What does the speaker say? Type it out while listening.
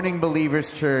Morning,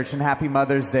 Believers Church, and happy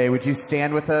Mother's Day. Would you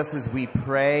stand with us as we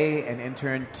pray and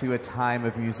enter into a time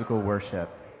of musical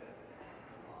worship?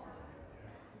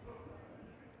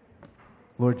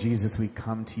 Lord Jesus, we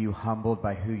come to you humbled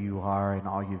by who you are and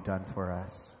all you've done for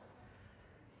us.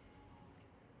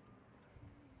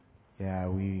 Yeah,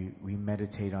 we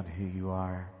meditate on who you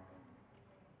are.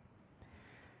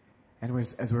 And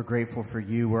as we're grateful for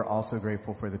you, we're also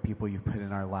grateful for the people you've put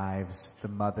in our lives, the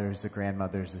mothers, the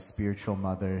grandmothers, the spiritual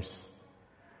mothers.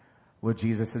 Lord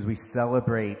Jesus, as we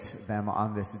celebrate them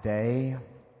on this day,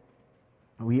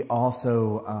 we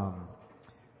also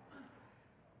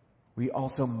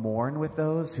mourn with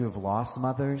those who have lost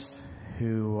mothers,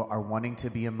 who are wanting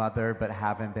to be a mother but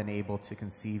haven't been able to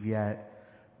conceive yet.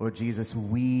 Lord Jesus,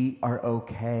 we are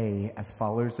okay as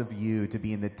followers of you to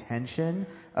be in the tension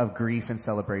of grief and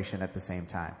celebration at the same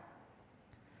time.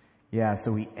 Yeah,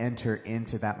 so we enter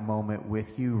into that moment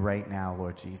with you right now,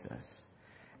 Lord Jesus,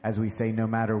 as we say, no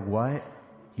matter what,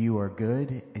 you are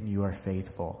good and you are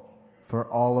faithful. For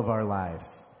all of our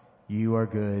lives, you are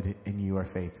good and you are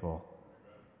faithful.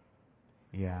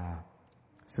 Yeah,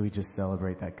 so we just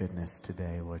celebrate that goodness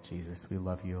today, Lord Jesus. We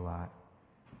love you a lot.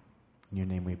 In your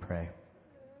name we pray.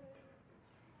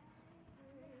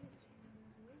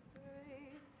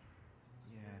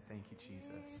 Thank you, Jesus.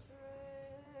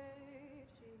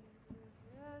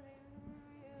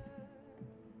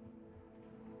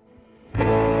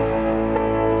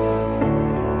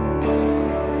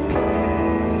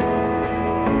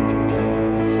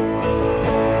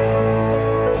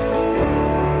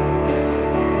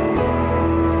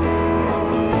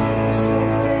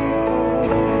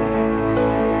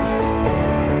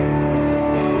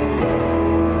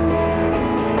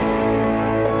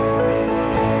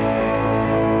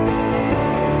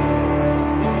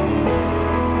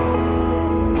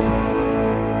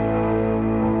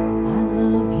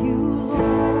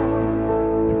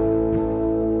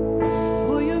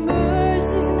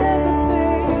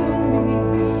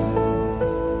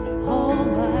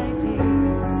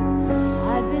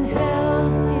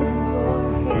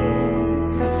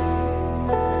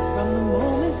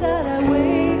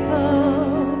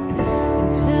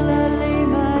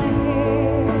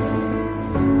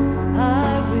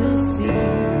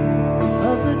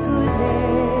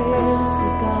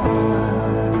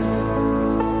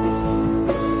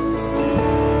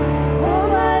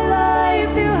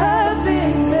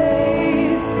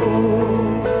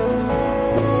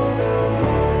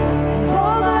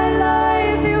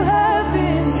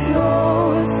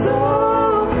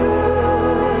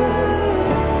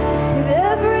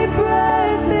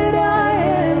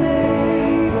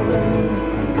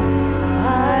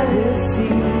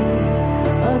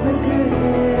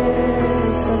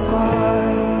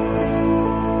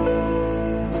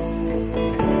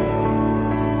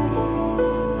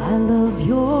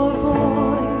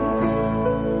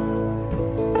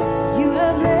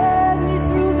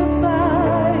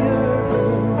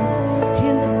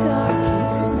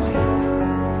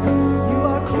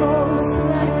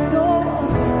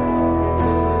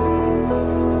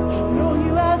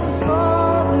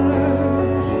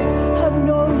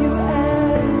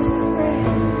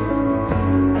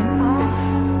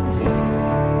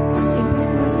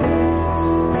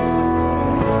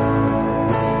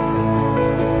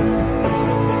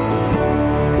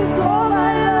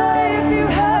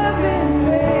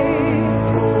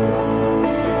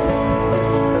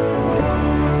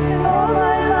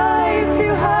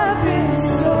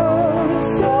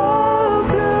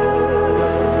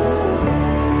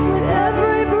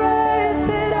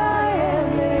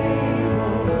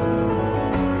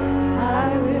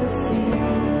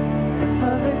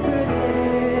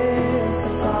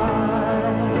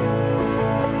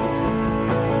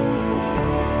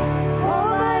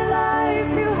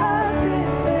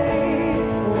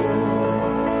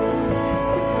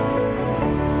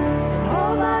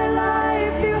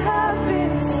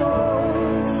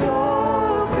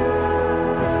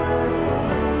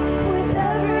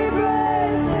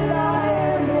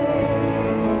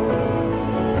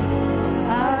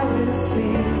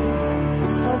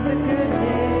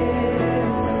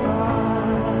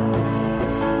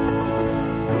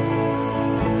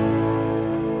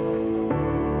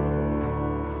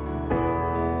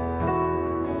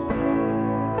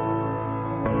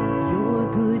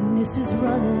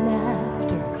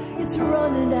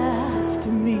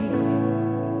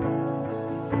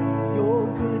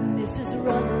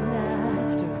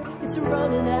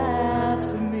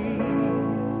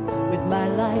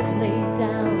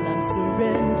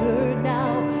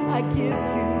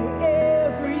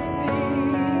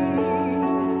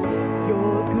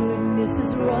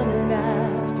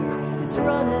 It's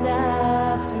running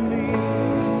after me.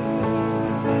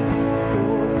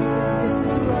 Your goodness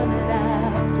is running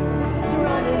after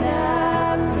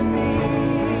me.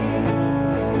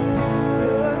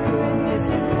 Your goodness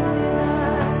is running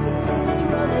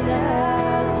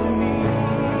after me.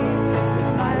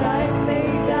 With my life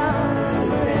laid down,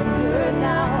 surrender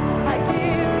now. I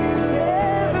give you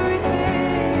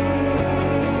everything.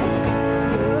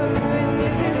 Your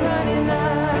goodness is running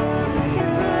after me.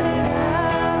 It's running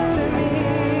after me.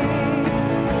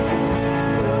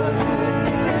 Your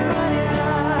goodness is running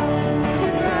after me.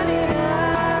 It's running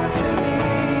after me.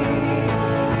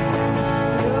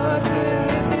 Your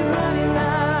goodness is running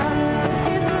after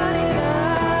me. It's running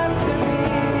after me.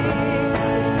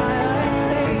 With my life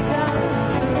laid down,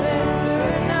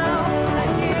 surrender now. I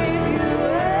give you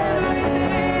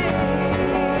everything.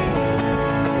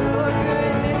 Your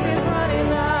goodness is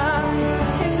running after.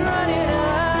 It's running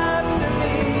after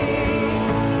me.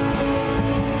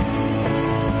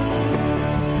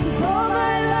 'Cause all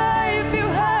my life you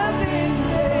have been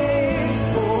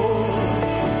faithful,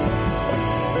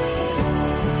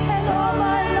 and all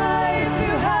my life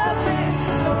you have been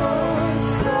so,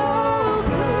 so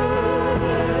good.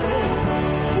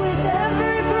 With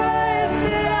every breath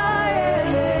that I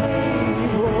am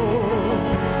able,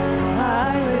 I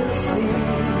will sing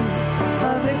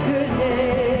of the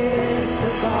goodness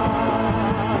of God.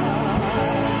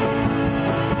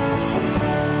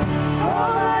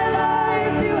 All my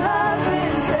life you have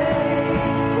been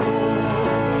faithful.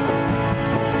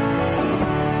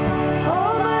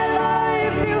 All my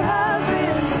life you have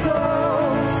been so,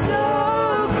 so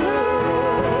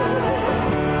good.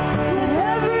 With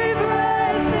every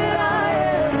breath that I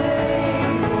am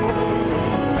able,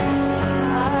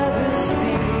 I will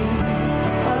sing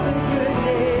of the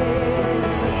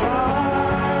goodness of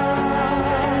God.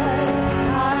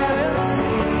 I will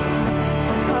sing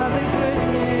of the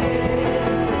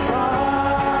goodness of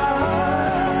God.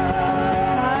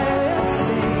 I will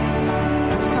sing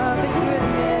of the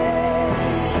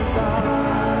goodness of God.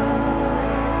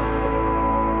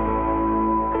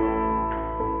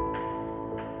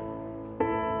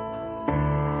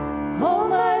 All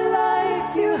my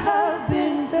life you have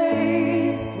been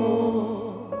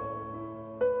faithful.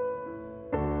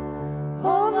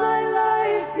 All my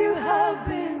life you have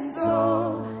been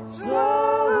so,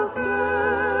 so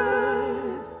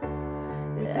good.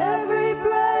 With every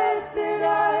breath that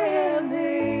I am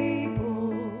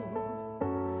able,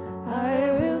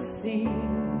 I will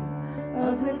sing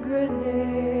of the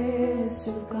goodness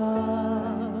of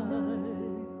God.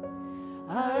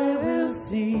 I will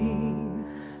sing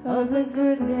of the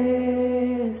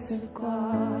goodness of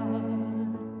God.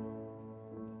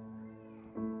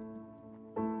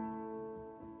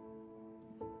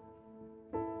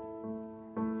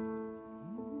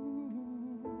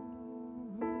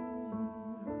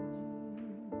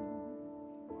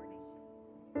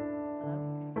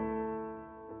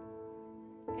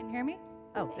 Can you hear me?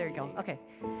 Oh, there you go. Okay.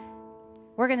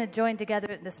 We're going to join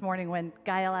together this morning. When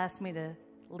Gael asked me to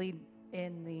lead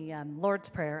in the Lord's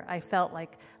Prayer, I felt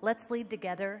like, let's lead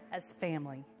together as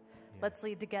family. Let's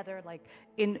lead together like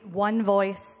in one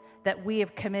voice, that we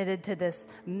have committed to this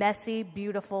messy,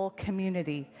 beautiful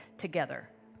community together.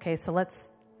 Okay, so let's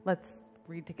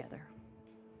read together.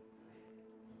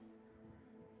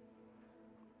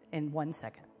 In 1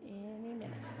 second. Any minute.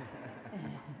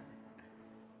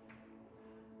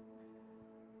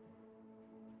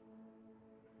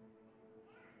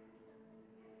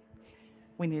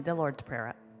 We need the Lord's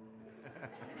Prayer.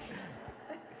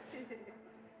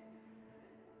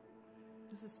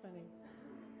 This is funny.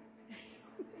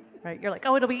 Right? You're like,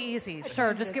 oh, it'll be easy.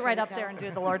 Sure, just get right up there and do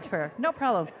the Lord's Prayer. No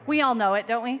problem. We all know it,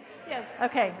 don't we? Yes.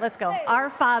 Okay, let's go. Our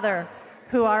Father,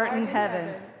 who art in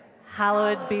heaven,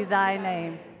 hallowed be thy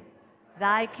name.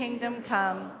 Thy kingdom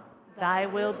come, thy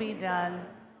will be done,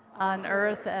 on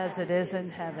earth as it is in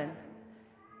heaven.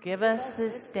 Give us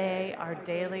this day our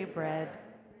daily bread,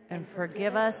 and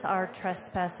forgive us our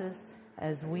trespasses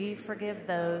as we forgive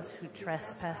those who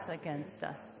trespass against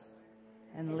us.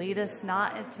 And lead us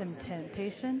not into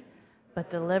temptation, but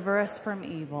deliver us from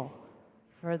evil.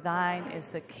 For thine is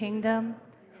the kingdom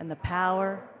and the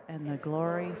power and the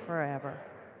glory forever.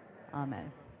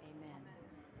 Amen.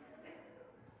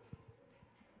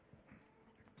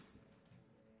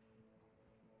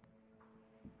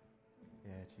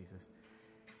 Yeah, Jesus.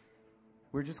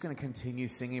 We're just going to continue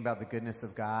singing about the goodness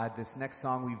of God. This next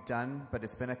song we've done, but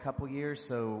it's been a couple years,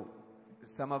 so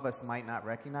some of us might not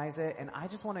recognize it. And I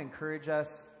just want to encourage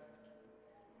us.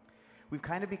 We've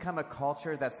kind of become a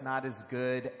culture that's not as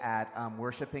good at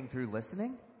worshiping through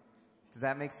listening. Does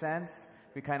that make sense?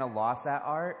 We kind of lost that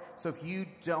art. So if you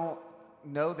don't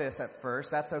know this at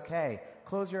first, that's okay.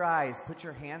 Close your eyes, put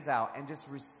your hands out, and just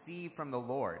receive from the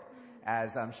Lord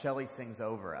as Shelley sings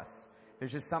over us.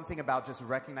 There's just something about just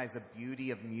recognize the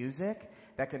beauty of music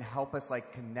that can help us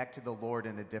like connect to the Lord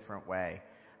in a different way.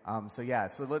 So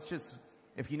let's just,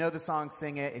 if you know the song,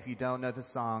 sing it. If you don't know the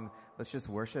song, let's just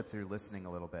worship through listening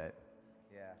a little bit.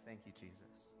 Yeah, thank you, Jesus.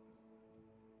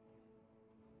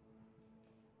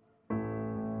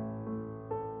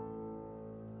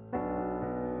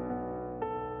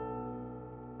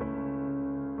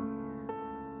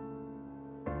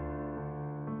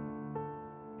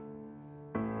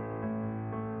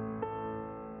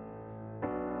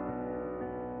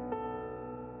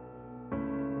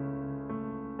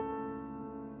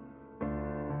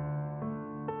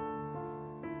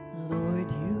 Lord,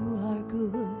 you are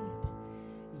good.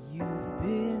 You've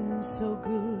been so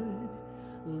good.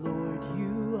 Lord,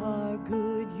 you are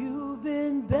good. You've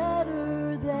been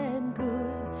better than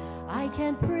good. I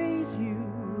can't praise you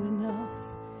enough.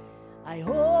 I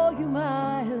owe you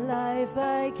my life.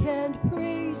 I can't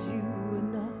praise you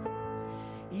enough.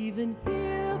 Even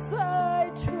if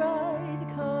I tried,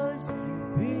 'cause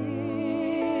you've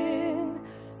been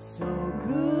so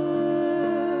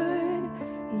good.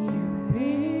 You've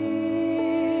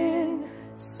been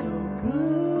so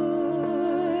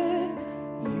good.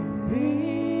 You've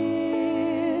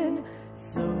been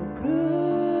so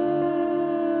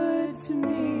good to me.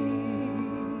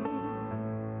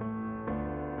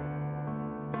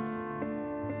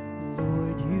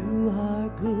 Lord, you are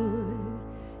good.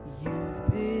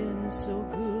 You've been so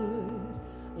good.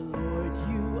 Lord,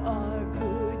 you are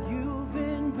good. You've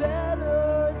been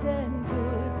better than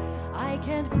good. I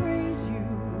can't praise you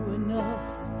enough.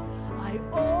 I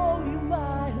owe you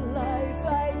my life.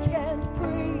 I can't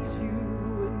praise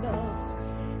you enough.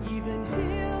 Even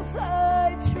if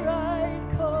I tried,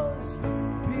 'cause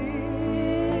you've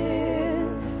been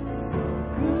so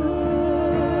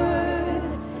good.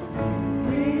 You've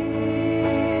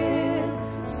been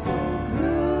so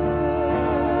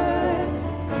good.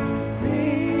 You've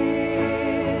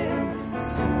been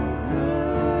so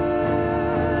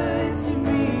good to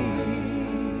me.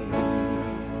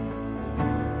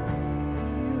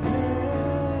 You've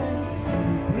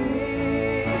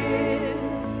been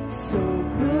so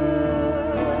good.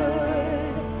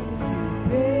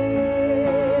 You've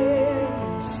been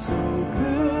so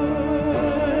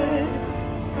good.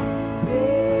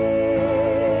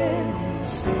 Been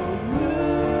so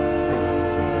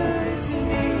good to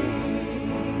me.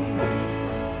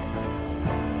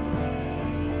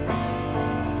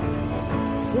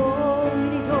 So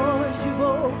many doors you've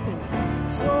opened,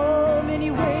 so many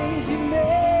ways you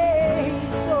made,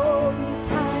 so many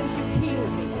times you've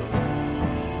healed me.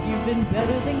 You've been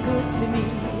better than good to me.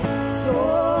 So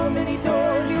many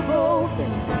doors you've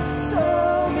opened,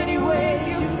 so many ways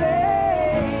you've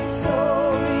made,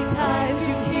 so many times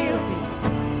you've healed me.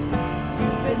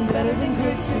 You've been better than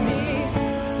good to me.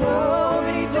 So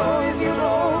many doors you've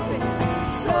opened,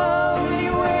 so many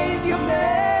ways you've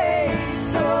made,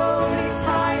 so many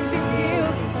times you've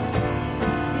healed me.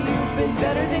 You've been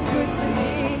better than good to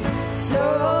me. So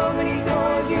many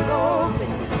doors you've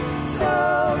opened, so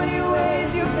many ways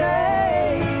you've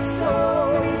made, so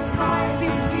many times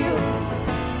you've healed me.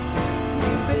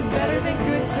 You've been better than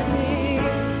good to me.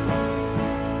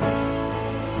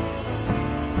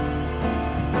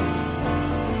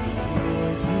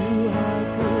 Lord, you are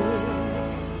good.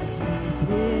 You've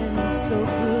been so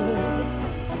good.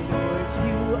 Lord,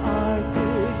 you are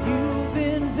good. You've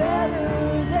been better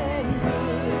than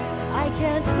good. I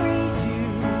can't praise you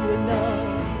enough.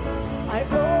 I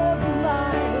owe you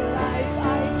my life. I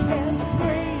can't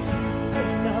praise you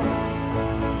enough.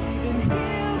 Even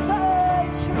if I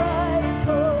tried,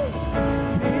 'cause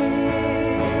you've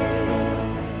been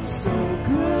so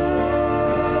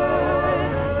good.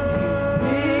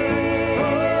 You've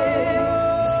been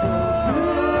so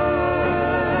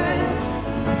good.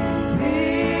 You've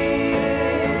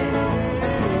been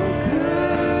so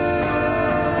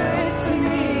good to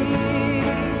me.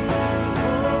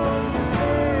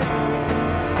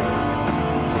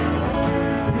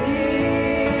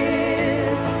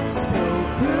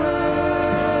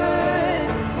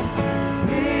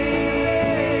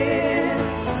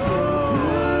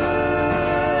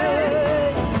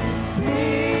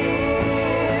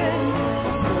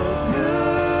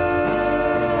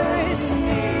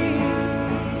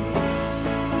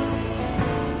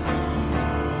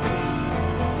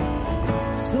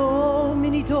 So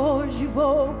many doors you've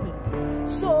opened,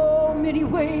 so many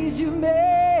ways you've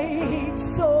made,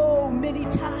 so many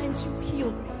times you've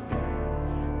healed me.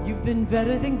 You've been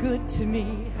better than good to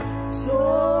me.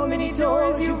 So many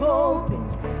doors you've opened,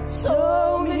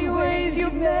 So many ways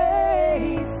you've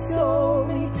made, so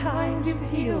many times you've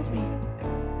healed me.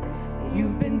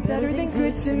 You've been better than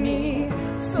good to me.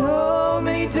 So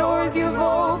many doors you've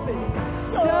opened,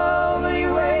 so many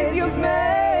ways you've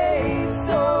made,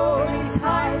 so many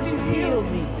times you've healed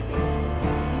me.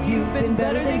 You've been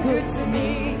better than good to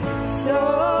me.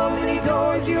 So many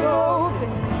doors you've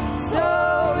opened,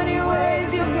 so many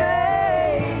ways you've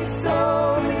made,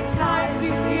 so many times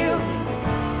you've healed me.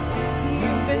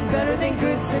 You've been better than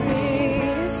good to me.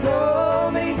 So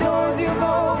many doors you've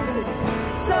opened,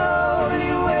 so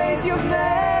many ways you've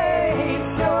made,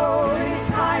 so many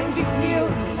times you've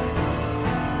healed me.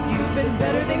 You've been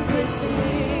better than good to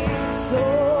me. So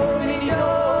many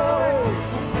doors,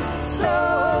 so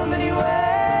many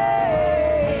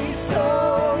ways, so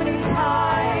many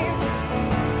times.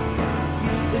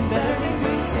 You've been better than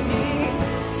good to me.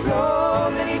 So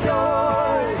many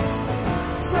doors,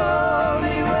 so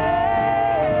many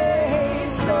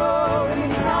ways, so many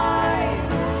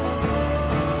times.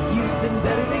 You've been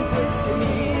better than good to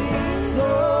me. So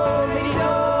many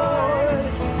doors,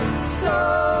 so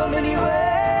many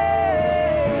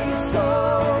ways, so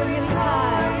many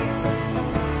times.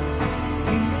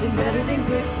 You've been better than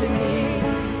good to me.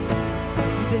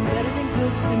 You've been better than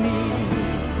good to me.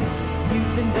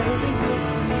 You've been better than good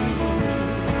to me.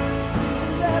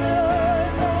 Better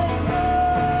than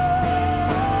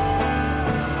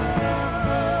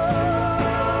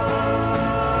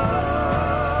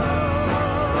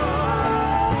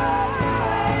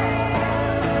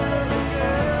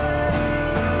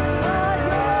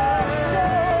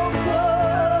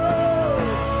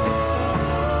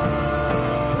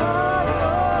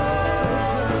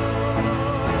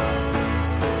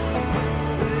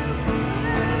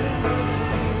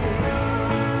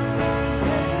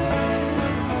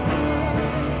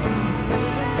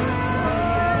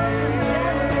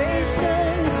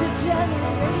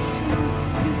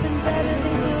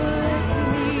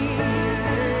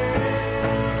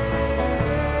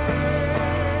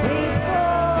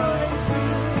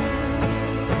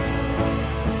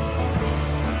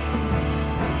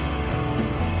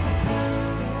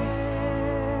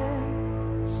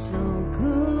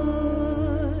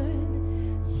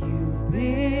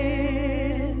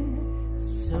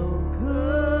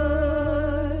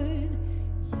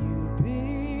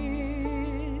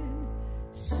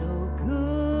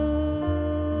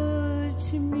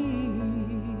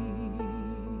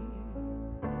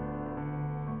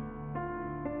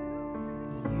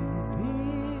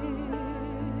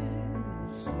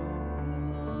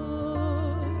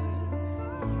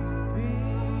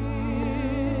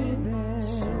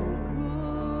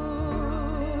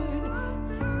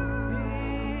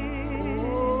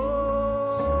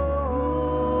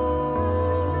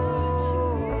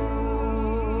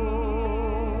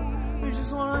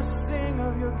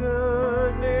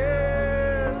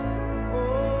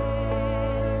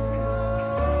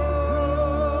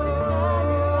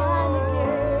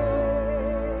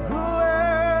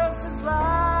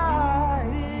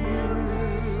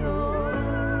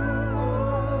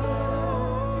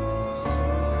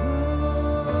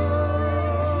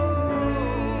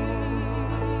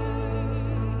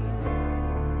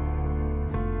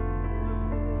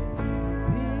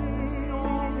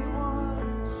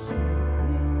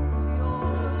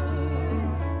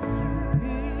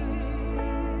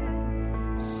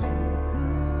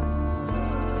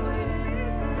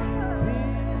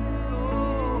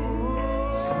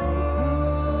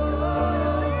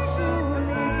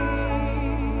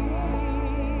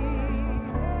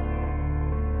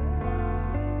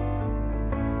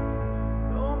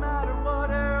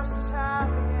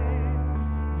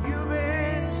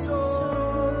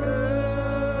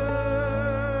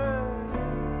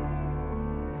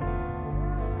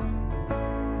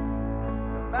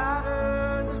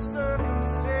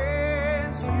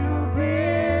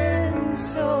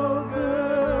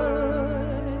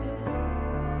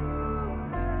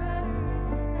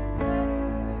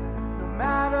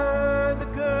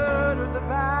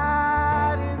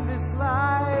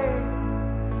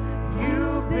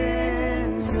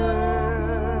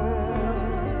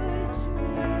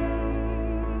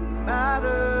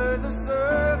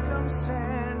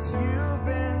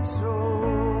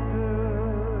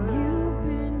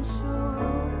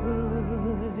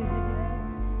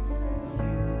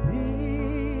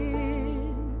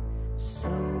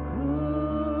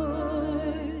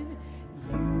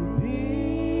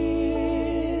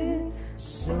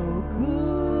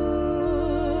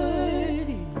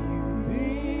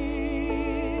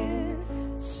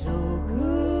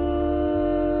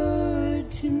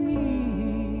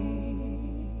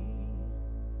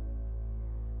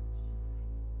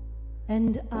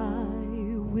and I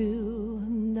will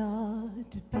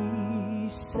not be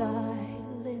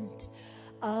silent.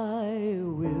 I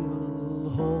will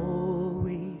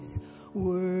always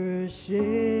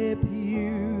worship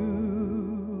you.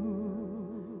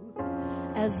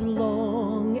 As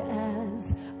long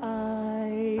as I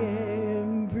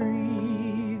am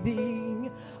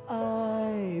breathing,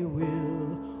 I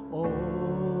will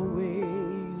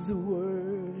always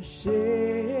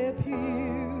worship you.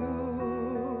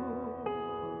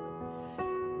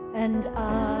 And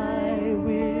I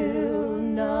will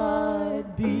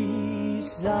not be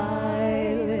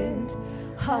silent.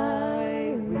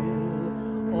 I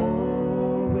will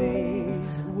always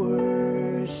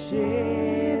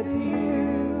worship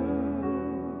you.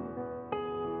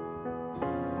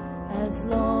 As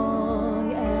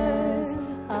long as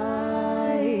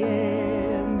I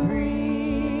am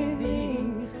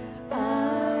breathing,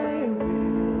 I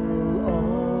will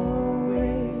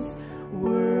always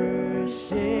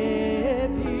worship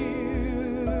you.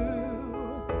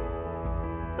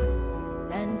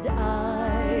 And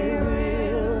I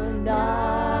will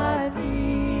not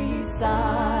be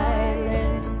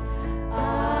silent.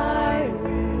 I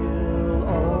will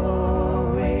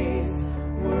always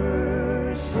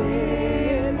worship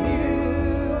you.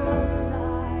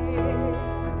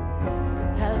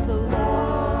 As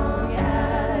long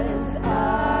as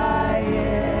I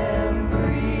am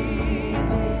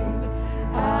breathing,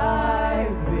 I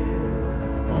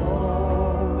will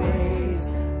always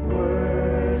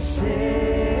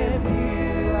worship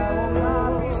you. I will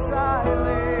not be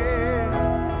silent.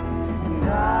 And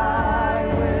I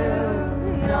will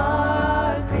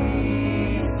not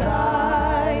be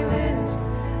silent.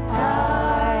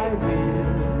 I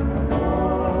will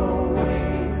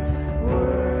always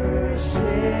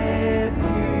worship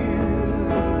you.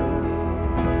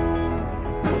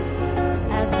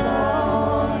 As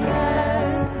long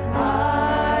as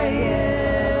I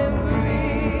am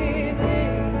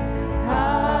breathing,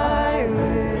 I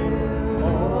will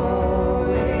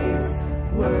always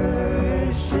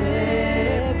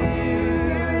worship you.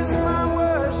 Here's my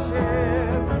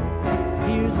worship.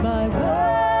 Here's my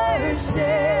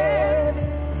worship.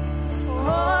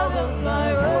 All of my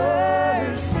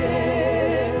worship.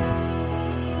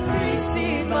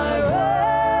 Receive my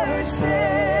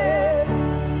worship.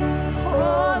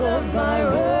 All of my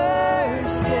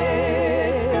worship.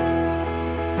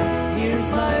 Here's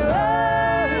my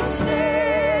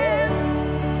worship.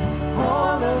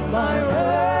 All of my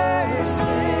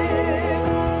worship.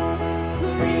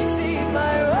 Receive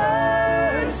my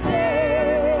worship.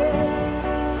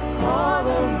 All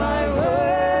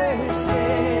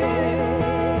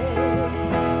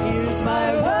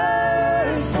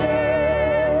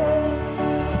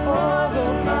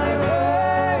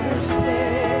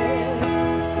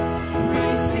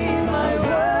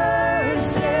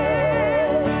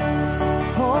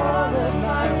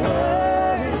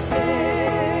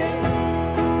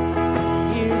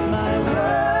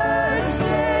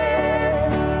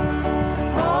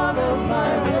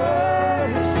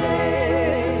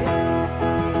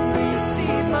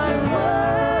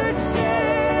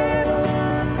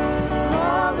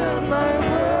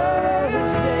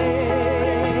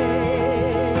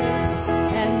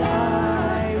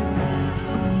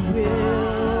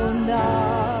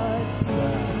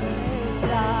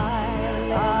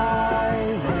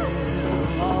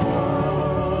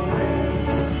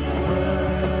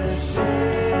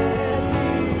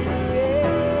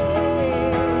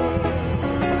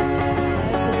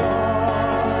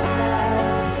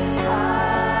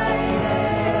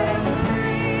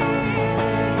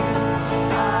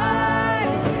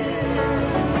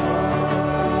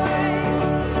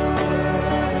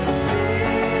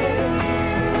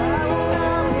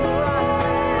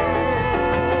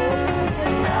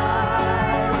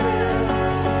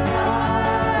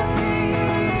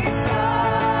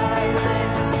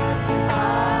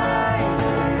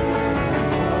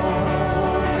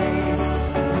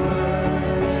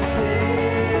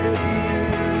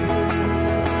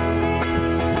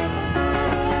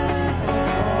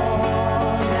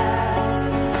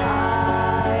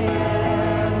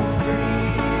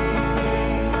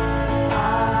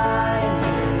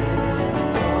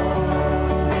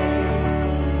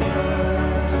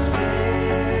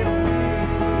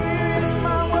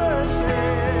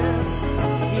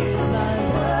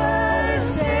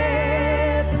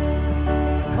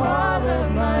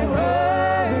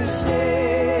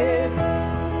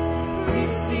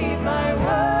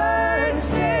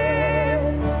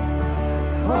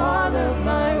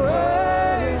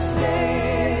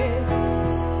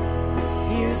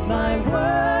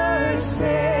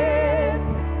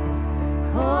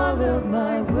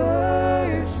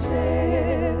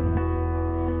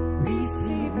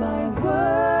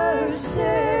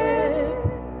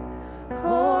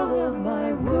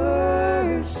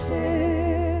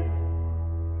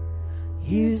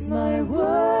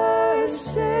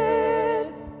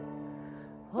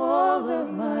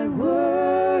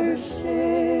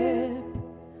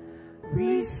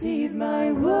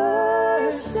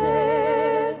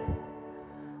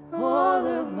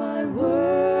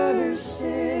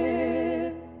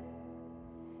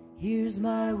Here's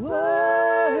my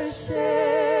worship,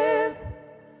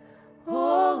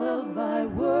 all of my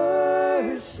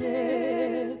worship.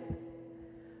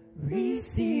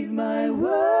 Receive my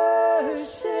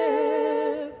worship,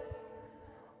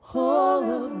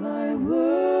 all of my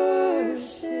worship.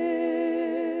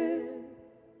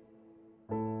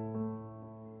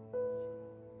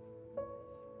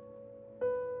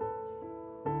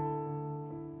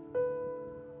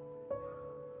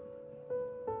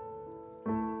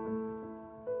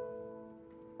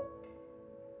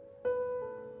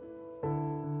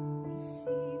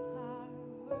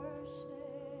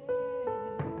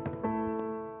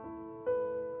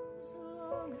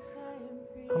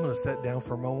 I'm going to sit down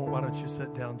for a moment. Why don't you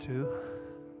sit down too?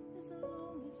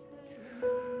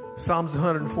 Psalms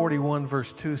 141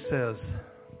 verse 2 says,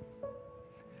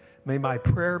 may my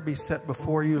prayer be set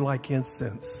before you like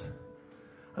incense,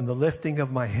 and the lifting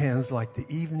of my hands like the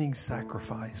evening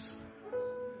sacrifice.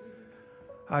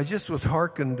 I just was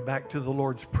hearkened back to the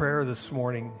Lord's Prayer this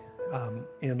morning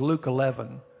in Luke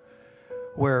 11,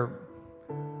 where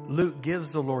Luke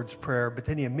gives the Lord's Prayer, but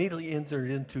then he immediately entered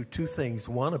into two things.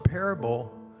 One, a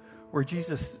parable where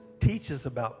Jesus teaches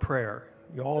about prayer.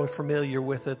 You all are familiar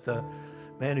with it. The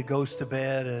man who goes to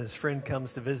bed and his friend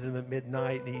comes to visit him at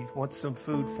midnight and he wants some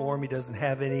food for him. He doesn't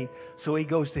have any. So he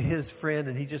goes to his friend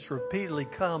and he just repeatedly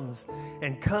comes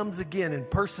again in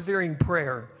persevering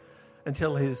prayer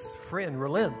until his friend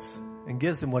relents and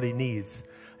gives him what he needs.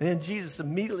 And then Jesus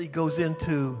immediately goes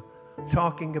into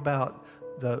talking about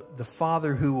the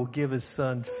Father who will give his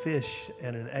son fish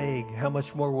and an egg. How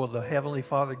much more will the Heavenly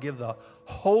Father give the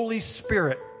Holy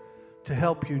Spirit to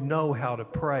help you know how to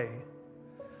pray?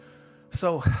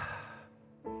 So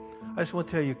I just want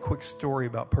to tell you a quick story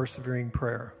about persevering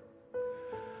prayer.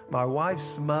 My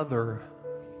wife's mother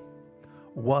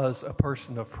was a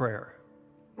person of prayer.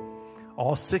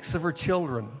 All 6 of her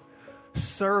children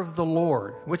served the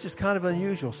Lord, which is kind of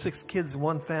unusual. 6 kids in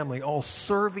one family, all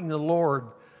serving the Lord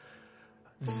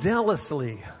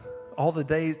zealously all the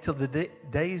days till the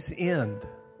day's end.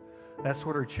 That's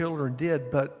what her children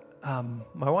did. But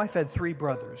my wife had 3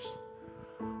 brothers.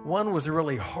 One was a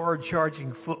really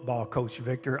hard-charging football coach,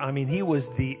 Victor. I mean, he was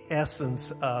the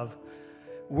essence of,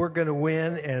 we're going to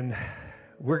win and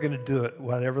we're going to do it,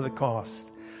 whatever the cost.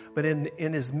 But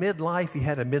in his midlife, he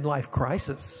had a midlife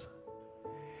crisis.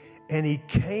 And he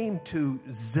came to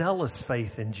zealous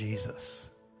faith in Jesus.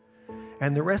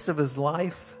 And the rest of his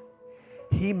life,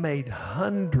 he made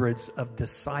hundreds of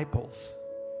disciples.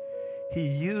 He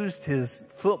used his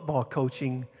football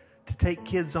coaching to take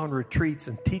kids on retreats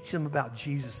and teach them about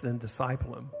Jesus and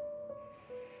disciple them.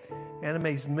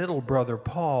 Anna-Mae's middle brother,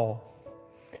 Paul,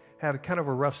 had a kind of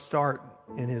a rough start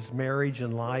in his marriage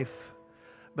and life.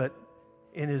 But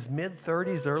in his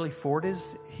mid-30s, early 40s,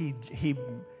 he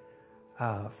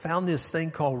found this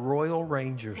thing called Royal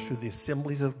Rangers through the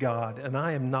Assemblies of God. And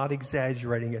I am not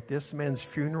exaggerating. At this man's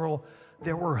funeral,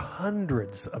 there were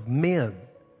hundreds of men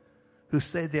who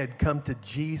said they had come to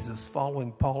Jesus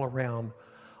following Paul around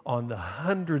on the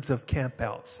hundreds of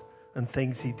campouts and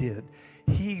things he did.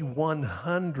 He won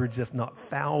hundreds, if not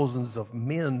thousands, of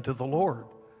men to the Lord.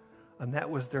 And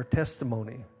that was their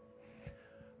testimony.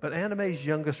 But Anna-Mae's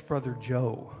youngest brother,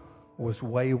 Joe, was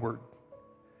wayward.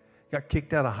 Got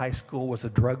kicked out of high school, was a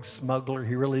drug smuggler.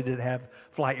 He really did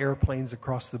fly airplanes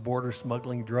across the border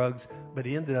smuggling drugs, but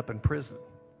he ended up in prison.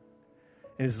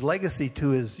 And his legacy to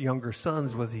his younger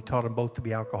sons was he taught them both to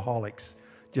be alcoholics,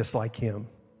 just like him.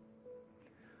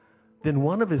 Then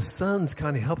one of his sons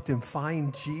kind of helped him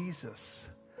find Jesus.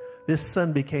 This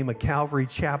son became a Calvary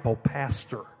Chapel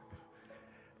pastor.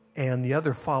 And the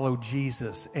other followed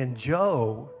Jesus. And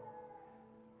Joe,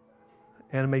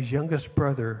 Anna-Mae's youngest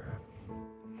brother,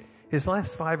 his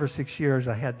last 5 or 6 years,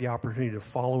 I had the opportunity to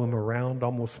follow him around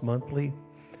almost monthly.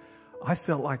 I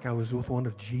felt like I was with one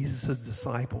of Jesus'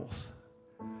 disciples.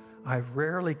 I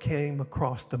rarely came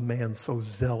across a man so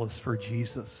zealous for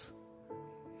Jesus.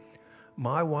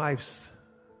 My wife's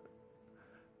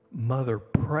mother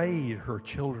prayed her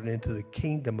children into the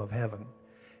kingdom of heaven.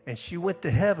 And she went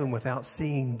to heaven without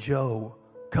seeing Joe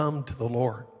come to the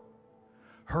Lord.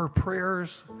 Her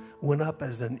prayers went up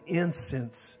as an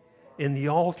incense in the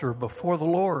altar before the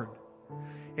Lord.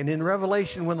 And in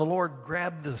Revelation, when the Lord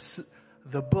grabbed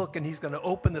the book and he's going to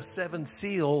open the 7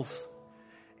 seals,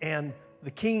 and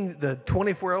the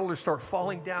 24 elders start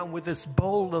falling down with this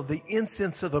bowl of the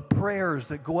incense of the prayers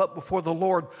that go up before the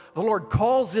Lord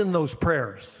calls in those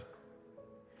prayers.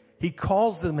 He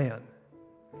calls them in.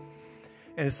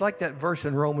 And it's like that verse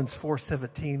in Romans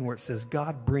 4:17 where it says,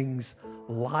 God brings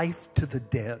life to the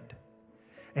dead.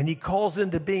 And he calls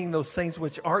into being those things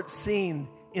which aren't seen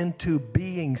into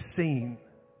being seen.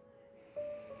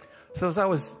 So as I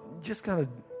was just kind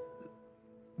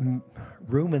of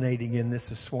ruminating in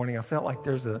this morning, I felt like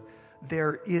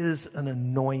there is an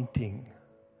anointing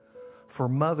for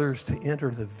mothers to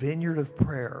enter the vineyard of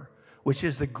prayer, which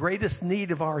is the greatest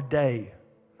need of our day.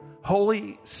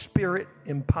 Holy Spirit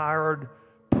empowered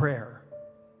prayer.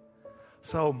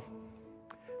 So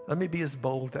let me be as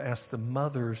bold to ask the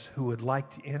mothers who would like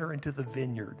to enter into the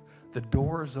vineyard. The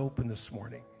door is open this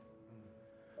morning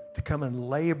to come and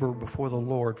labor before the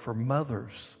Lord for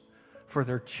mothers, for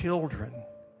their children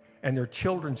and their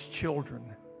children's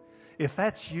children. If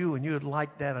that's you and you would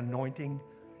like that anointing,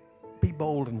 be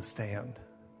bold and stand.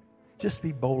 Just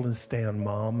be bold and stand,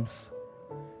 moms.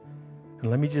 And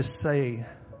let me just say,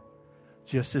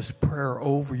 just this prayer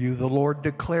over you, the Lord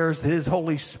declares that His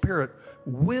Holy Spirit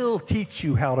will teach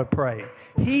you how to pray.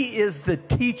 He is the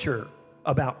teacher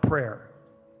about prayer.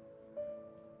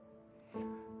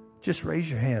 Just raise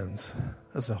your hands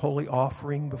as a holy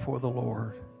offering before the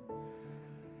Lord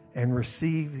and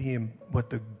receive what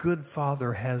the good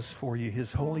Father has for you,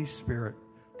 His Holy Spirit,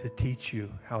 to teach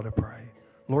you how to pray.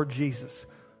 Lord Jesus,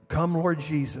 come, Lord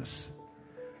Jesus.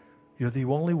 You're the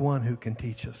only one who can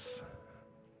teach us.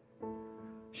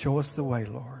 Show us the way,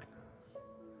 Lord.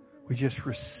 We just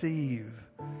receive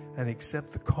and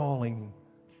accept the calling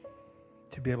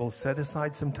to be able to set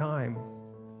aside some time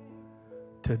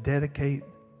to dedicate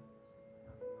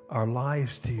our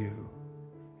lives to you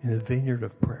in the vineyard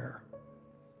of prayer.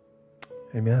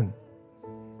 Amen.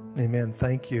 Amen.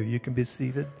 Thank you. You can be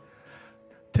seated.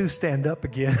 To stand up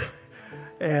again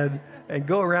and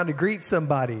go around and greet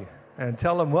somebody and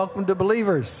tell them, welcome to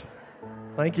Believers.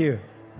 Thank you.